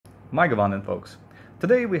My Gavanen folks.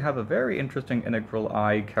 Today we have a very interesting integral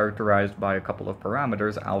I characterized by a couple of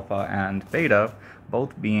parameters, alpha and beta,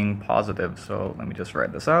 both being positive. So let me just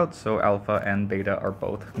write this out. So alpha and beta are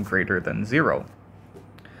both greater than 0.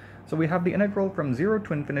 So we have the integral from 0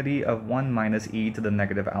 to infinity of 1 minus e to the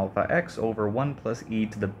negative alpha x over 1 plus e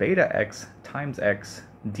to the beta x times x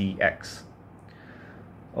dx.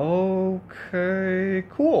 Okay,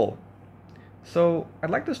 cool. So I'd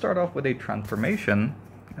like to start off with a transformation,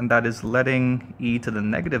 and that is letting e to the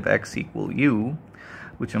negative x equal u,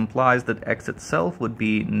 which implies that x itself would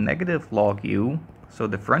be negative log u, so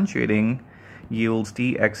differentiating yields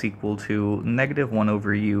dx equal to negative 1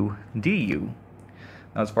 over u du.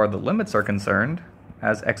 Now, as far as the limits are concerned,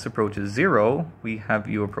 as x approaches 0, we have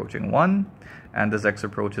u approaching 1, and as x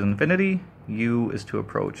approaches infinity, u is to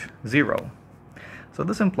approach 0. So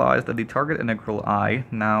this implies that the target integral I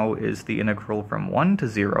now is the integral from 1 to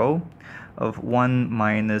 0 of 1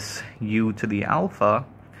 minus u to the alpha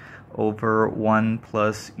over 1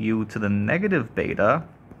 plus u to the negative beta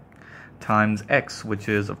times x, which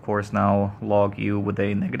is of course now log u with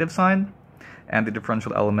a negative sign, and the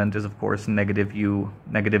differential element is of course negative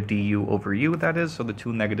du over u, that is, so the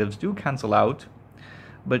two negatives do cancel out,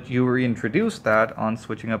 but you reintroduce that on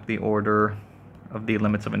switching up the order of the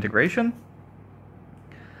limits of integration.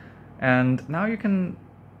 And now you can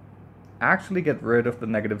actually get rid of the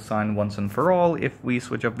negative sign once and for all if we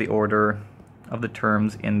switch up the order of the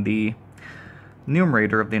terms in the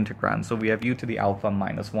numerator of the integrand. So we have u to the alpha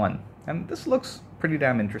minus 1. And this looks pretty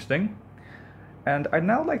damn interesting. And I'd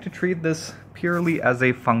now like to treat this purely as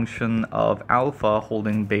a function of alpha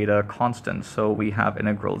holding beta constant. So we have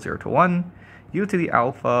integral 0 to 1, u to the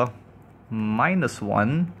alpha minus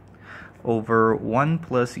 1 over 1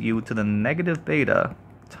 plus u to the negative beta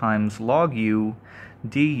times log u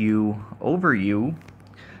du over u.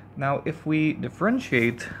 Now if we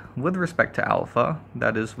differentiate with respect to alpha,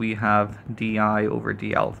 that is, we have di over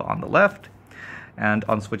d alpha on the left, and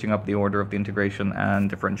on switching up the order of the integration and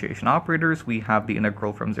differentiation operators, we have the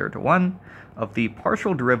integral from 0 to 1 of the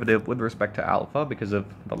partial derivative with respect to alpha, because of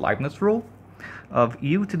the Leibniz rule, of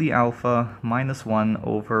u to the alpha minus 1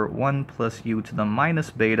 over 1 plus u to the minus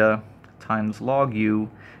beta times log u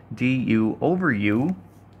du over u.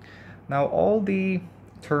 Now all the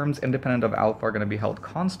terms independent of alpha are going to be held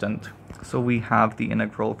constant, so we have the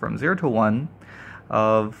integral from 0 to 1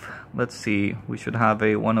 of, let's see, we should have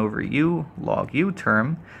a 1 over u log u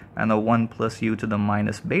term and a 1 plus u to the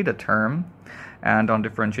minus beta term, and on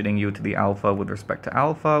differentiating u to the alpha with respect to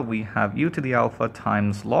alpha, we have u to the alpha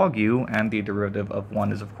times log u, and the derivative of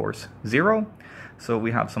 1 is of course 0, so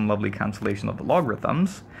we have some lovely cancellation of the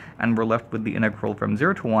logarithms, and we're left with the integral from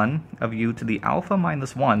 0 to 1 of u to the alpha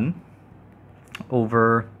minus 1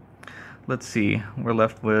 over, let's see, we're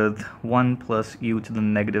left with 1 plus u to the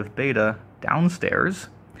negative beta downstairs,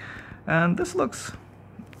 and this looks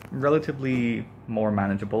relatively more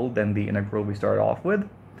manageable than the integral we started off with.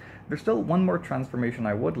 There's still one more transformation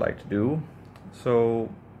I would like to do, so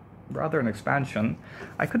rather an expansion.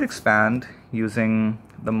 I could expand using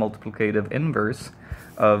the multiplicative inverse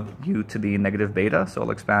of u to the negative beta, so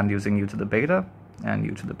I'll expand using u to the beta and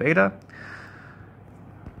u to the beta.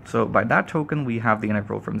 So by that token, we have the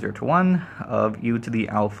integral from 0 to 1 of u to the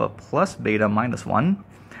alpha plus beta minus 1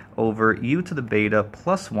 over u to the beta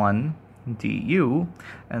plus 1 du.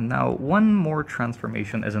 And now one more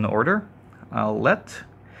transformation is in order. I'll let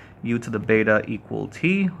u to the beta equal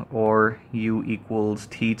t, or u equals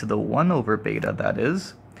t to the 1 over beta, that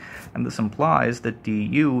is. And this implies that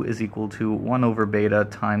du is equal to 1 over beta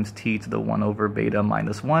times t to the 1 over beta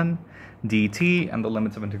minus 1 dt, and the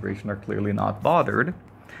limits of integration are clearly not bothered.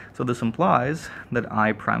 So this implies that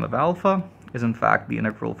I prime of alpha is in fact the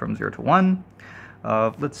integral from 0 to 1.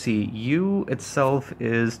 Let's see, u itself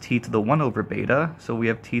is t to the 1 over beta, so we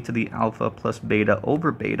have t to the alpha plus beta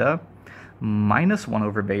over beta minus 1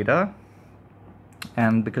 over beta,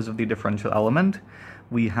 and because of the differential element,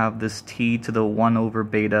 we have this t to the 1 over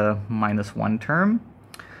beta minus 1 term,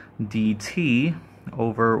 dt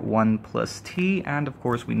over 1 plus t, and of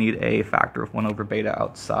course we need a factor of 1 over beta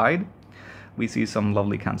outside. We see some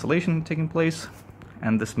lovely cancellation taking place,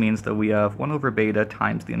 and this means that we have 1 over beta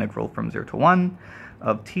times the integral from 0 to 1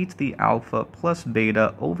 of t to the alpha plus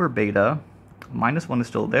beta over beta, minus 1 is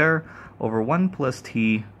still there, over 1 plus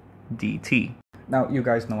t dt. Now, you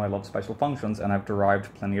guys know I love special functions, and I've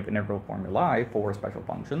derived plenty of integral formulae for special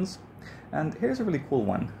functions, and here's a really cool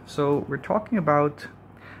one. So we're talking about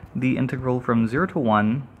the integral from 0 to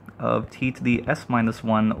 1 of t to the s minus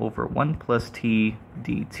 1 over 1 plus t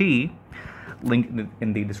dt, link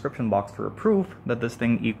in the description box for a proof that this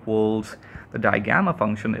thing equals the Digamma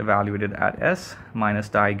function evaluated at s minus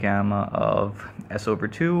Digamma of s over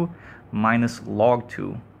 2 minus log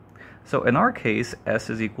 2. So in our case, s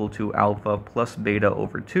is equal to alpha plus beta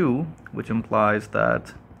over 2, which implies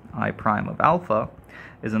that I prime of alpha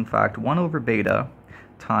is in fact 1 over beta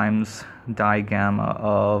times Digamma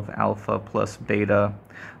of alpha plus beta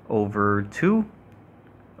over 2,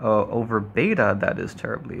 over beta, that is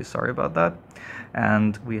terribly sorry about that.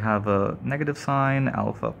 And we have a negative sign,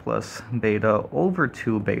 alpha plus beta over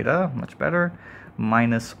 2 beta, much better,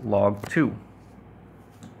 minus log 2.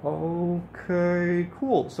 Okay,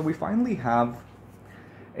 cool. So we finally have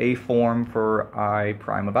a form for I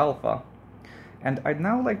prime of alpha. And I'd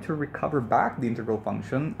now like to recover back the integral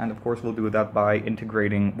function, and of course we'll do that by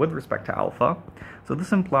integrating with respect to alpha. So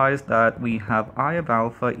this implies that we have I of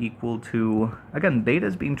alpha equal to, again, beta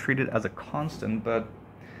is being treated as a constant, but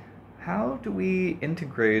how do we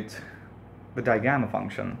integrate the Digamma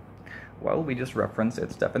function? Well, we just reference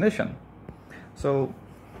its definition. So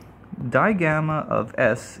Digamma of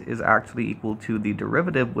s is actually equal to the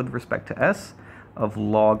derivative with respect to s of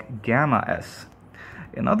log gamma s.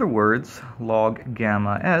 In other words, log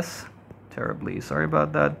gamma s, terribly sorry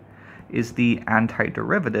about that, is the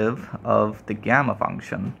antiderivative of the gamma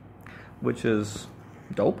function, which is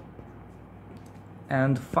dope.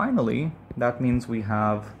 And finally, that means we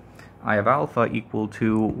have I of alpha equal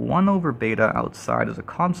to 1 over beta outside as a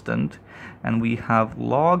constant, and we have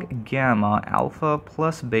log gamma alpha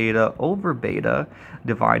plus beta over beta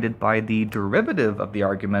divided by the derivative of the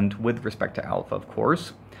argument with respect to alpha, of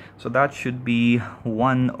course. So that should be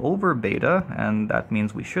 1 over beta, and that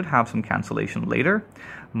means we should have some cancellation later,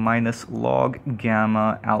 minus log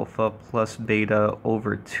gamma alpha plus beta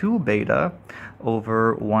over 2 beta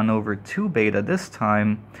over 1 over 2 beta this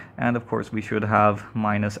time, and of course we should have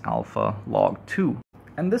minus alpha log 2.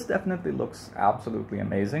 And this definitely looks absolutely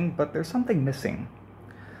amazing, but there's something missing.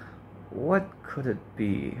 What could it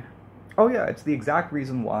be? Oh yeah, it's the exact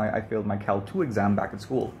reason why I failed my Cal 2 exam back at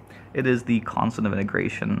school. It is the constant of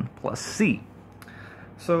integration plus c.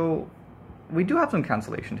 So we do have some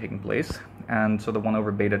cancellation taking place, and so the 1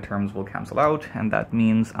 over beta terms will cancel out, and that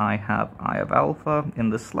means I have I of alpha in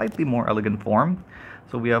the slightly more elegant form.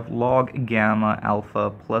 So we have log gamma alpha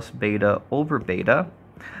plus beta over beta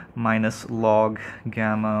minus log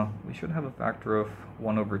gamma, we should have a factor of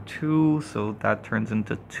 1 over 2, so that turns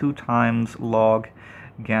into 2 times log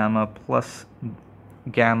gamma plus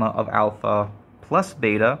gamma of alpha plus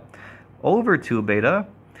beta over 2 beta,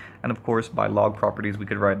 and of course by log properties we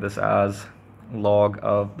could write this as log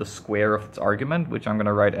of the square of its argument, which I'm going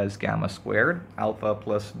to write as gamma squared, alpha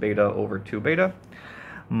plus beta over 2 beta,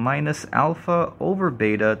 minus alpha over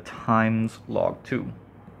beta times log 2.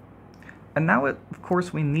 And now, of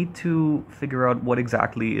course, we need to figure out what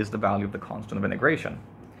exactly is the value of the constant of integration.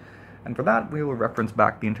 And for that, we will reference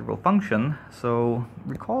back the integral function. So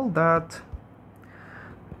recall that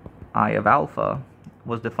I of alpha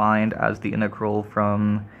was defined as the integral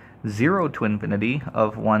from 0 to infinity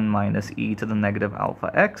of 1 minus e to the negative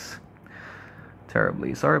alpha x,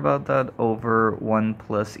 terribly sorry about that, over 1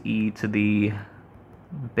 plus e to the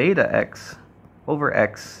beta x over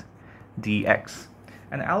x dx.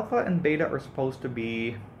 And alpha and beta are supposed to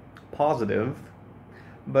be positive,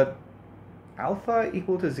 but alpha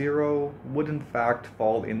equal to 0 would in fact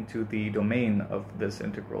fall into the domain of this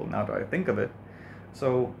integral, now that I think of it.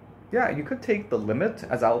 So yeah, you could take the limit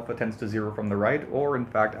as alpha tends to 0 from the right, or in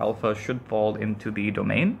fact alpha should fall into the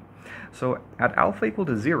domain. So at alpha equal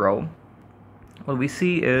to 0, what we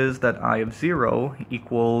see is that I of 0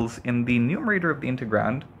 equals, in the numerator of the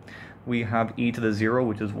integrand, we have e to the 0,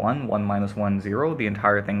 which is 1, 1 minus 1, 0. The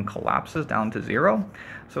entire thing collapses down to 0.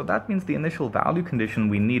 So that means the initial value condition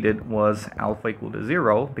we needed was alpha equal to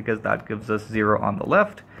 0, because that gives us 0 on the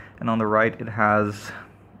left, and on the right it has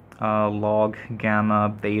log gamma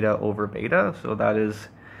beta over beta, so that is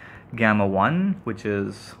gamma 1, which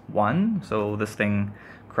is 1, so this thing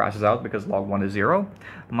crashes out because log 1 is 0,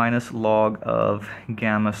 minus log of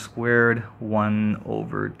gamma squared 1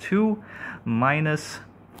 over 2, minus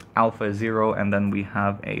alpha is 0, and then we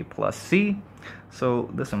have a plus c.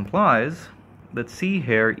 So this implies that c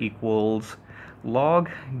here equals log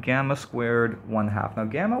gamma squared 1/2. Now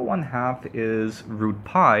gamma 1/2 is root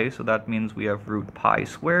pi, so that means we have root pi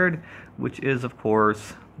squared, which is of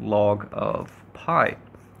course log of pi.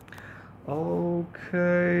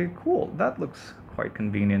 Okay, cool. That looks quite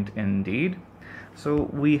convenient indeed. So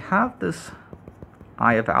we have this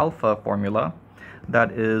I of alpha formula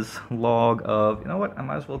that is log of, you know what, I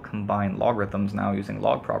might as well combine logarithms now using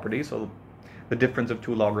log property. So the difference of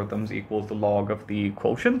two logarithms equals the log of the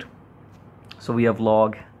quotient. So we have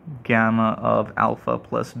log gamma of alpha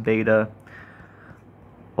plus beta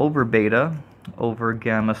over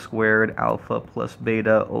gamma squared alpha plus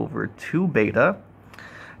beta over 2 beta.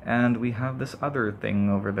 And we have this other thing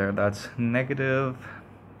over there that's negative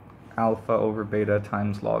alpha over beta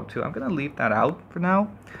times log 2. I'm going to leave that out for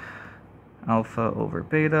now. Alpha over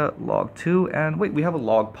beta log 2. And wait, we have a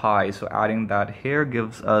log pi, so adding that here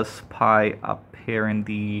gives us pi up here in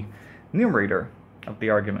the numerator of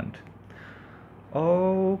the argument.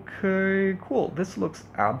 Okay, cool. This looks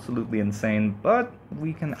absolutely insane, but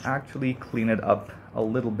we can actually clean it up a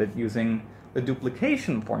little bit using the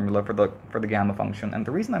duplication formula for the gamma function. And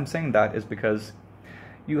the reason I'm saying that is because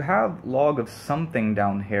you have log of something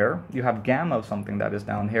down here, you have gamma of something that is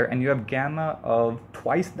down here, and you have gamma of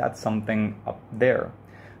twice that something up there.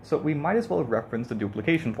 So we might as well reference the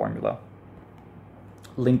duplication formula.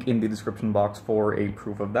 Link in the description box for a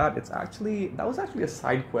proof of that. That was actually a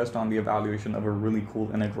side quest on the evaluation of a really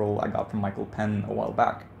cool integral I got from Michael Penn a while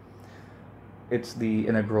back. It's the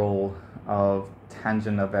integral of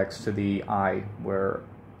tangent of x to the I, where,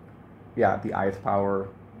 yeah, the ith power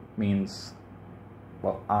means,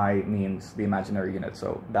 well, I means the imaginary unit,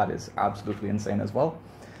 so that is absolutely insane as well.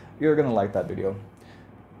 You're gonna like that video.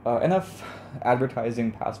 Enough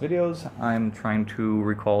advertising past videos. I'm trying to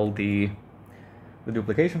recall the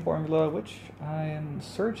duplication formula, which I am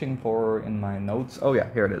searching for in my notes. Oh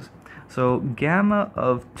yeah, here it is. So gamma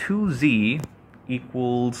of 2z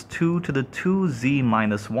equals 2 to the 2z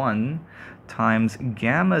minus 1 times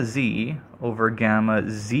gamma z over gamma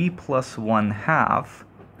z plus 1/2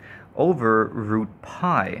 over root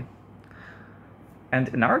pi. And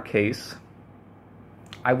in our case,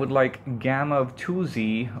 I would like gamma of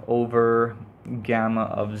 2z over gamma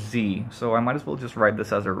of z. So I might as well just write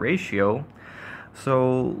this as a ratio.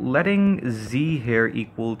 So letting z here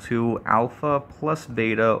equal to alpha plus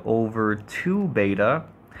beta over 2 beta,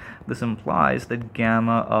 this implies that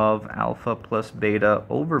gamma of alpha plus beta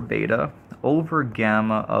over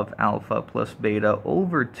gamma of alpha plus beta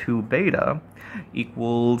over 2 beta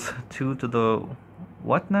equals 2 to the,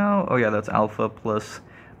 what now? Oh yeah, that's alpha plus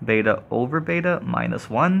beta over beta minus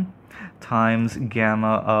 1 times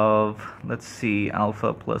gamma of, let's see,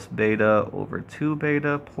 alpha plus beta over 2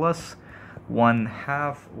 beta plus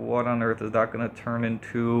 1/2. What on earth is that going to turn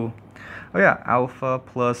into? Oh yeah, alpha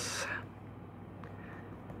plus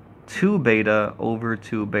 2 beta over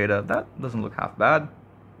 2 beta. That doesn't look half bad.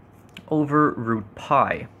 Over root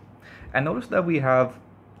pi. And notice that we have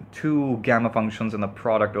two gamma functions in the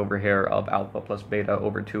product over here of alpha plus beta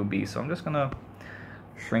over 2b. So I'm just going to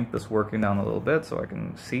shrink this working down a little bit so I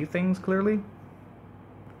can see things clearly.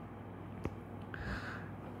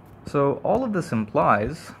 So all of this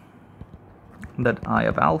implies that I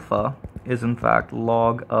of alpha is in fact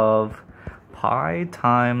log of pi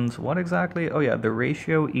times what exactly? Oh yeah, the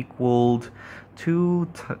ratio equaled 2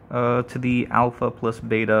 to the alpha plus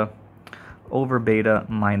beta over beta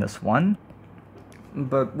minus 1.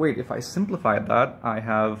 But wait, if I simplify that, I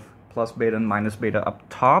have plus beta and minus beta up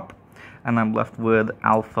top, and I'm left with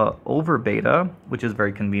alpha over beta, which is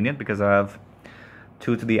very convenient because I have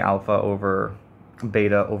 2 to the alpha over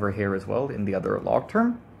beta over here as well in the other log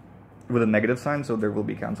term, with a negative sign, so there will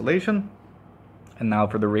be cancellation. And now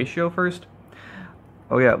for the ratio first.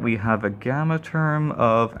 Oh yeah, we have a gamma term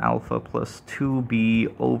of alpha plus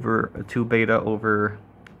 2b over 2 beta over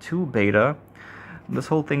 2 beta. This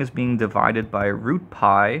whole thing is being divided by root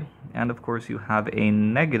pi, and of course you have a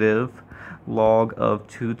negative log of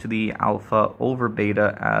 2 to the alpha over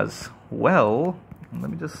beta as well.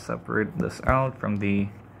 Let me just separate this out from the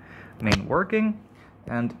main working.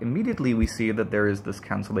 And immediately we see that there is this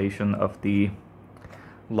cancellation of the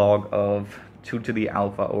log of 2 to the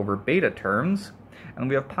alpha over beta terms. And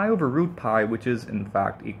we have pi over root pi, which is in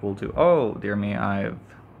fact equal to, oh dear me, I've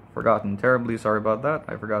forgotten terribly, sorry about that.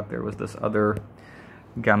 I forgot there was this other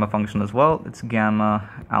gamma function as well. It's gamma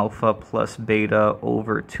alpha plus beta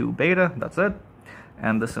over 2 beta, that's it.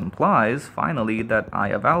 And this implies, finally, that I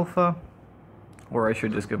of alpha, or I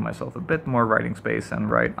should just give myself a bit more writing space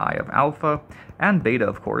and write I of alpha, and beta,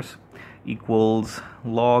 of course, equals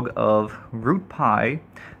log of root pi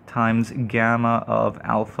times gamma of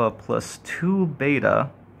alpha plus 2 beta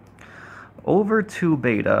over 2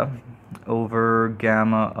 beta over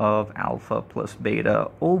gamma of alpha plus beta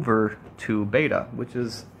over 2 beta, which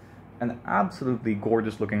is an absolutely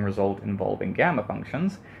gorgeous looking result involving gamma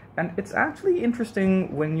functions. And it's actually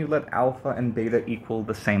interesting when you let alpha and beta equal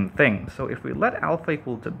the same thing. So if we let alpha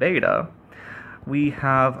equal to beta, we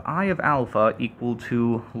have I of alpha equal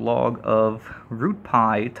to log of root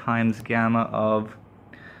pi times gamma of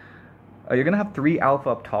You're going to have 3 alpha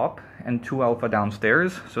up top and 2 alpha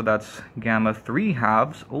downstairs. So that's gamma 3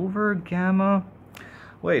 halves over gamma...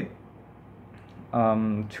 Wait.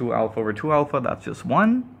 2 alpha over 2 alpha, that's just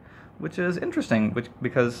 1. Which is interesting,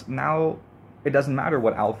 because now it doesn't matter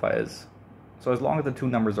what alpha is. So as long as the two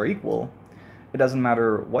numbers are equal, it doesn't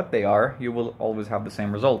matter what they are, you will always have the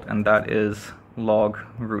same result. And that is log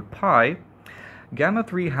root pi. Gamma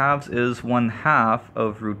 3 halves is 1/2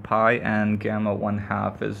 of root pi, and gamma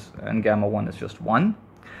 1/2 is, and gamma 1 is just 1.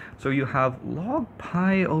 So you have log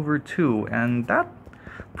pi over 2, and that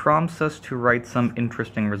prompts us to write some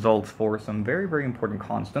interesting results for some very, very important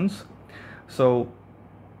constants. So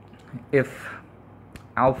if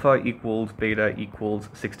alpha equals beta equals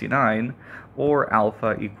 69, or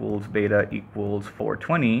alpha equals beta equals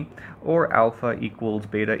 420, or alpha equals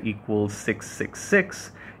beta equals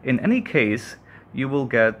 666, in any case, you will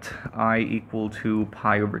get I equal to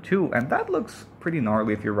pi over 2, and that looks pretty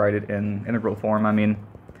gnarly if you write it in integral form. I mean,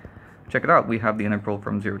 check it out. We have the integral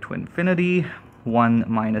from 0 to infinity, 1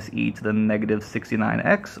 minus e to the negative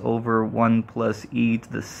 69x over 1 plus e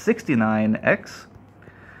to the 69x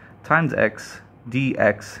times x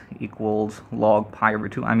dx equals log pi over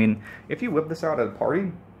 2. I mean, if you whip this out at a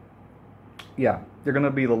party, yeah, you're going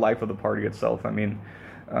to be the life of the party itself. I mean,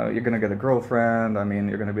 you're going to get a girlfriend, I mean,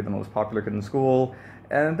 you're going to be the most popular kid in school,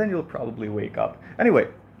 and then you'll probably wake up. Anyway,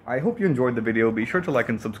 I hope you enjoyed the video. Be sure to like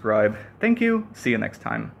and subscribe. Thank you. See you next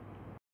time.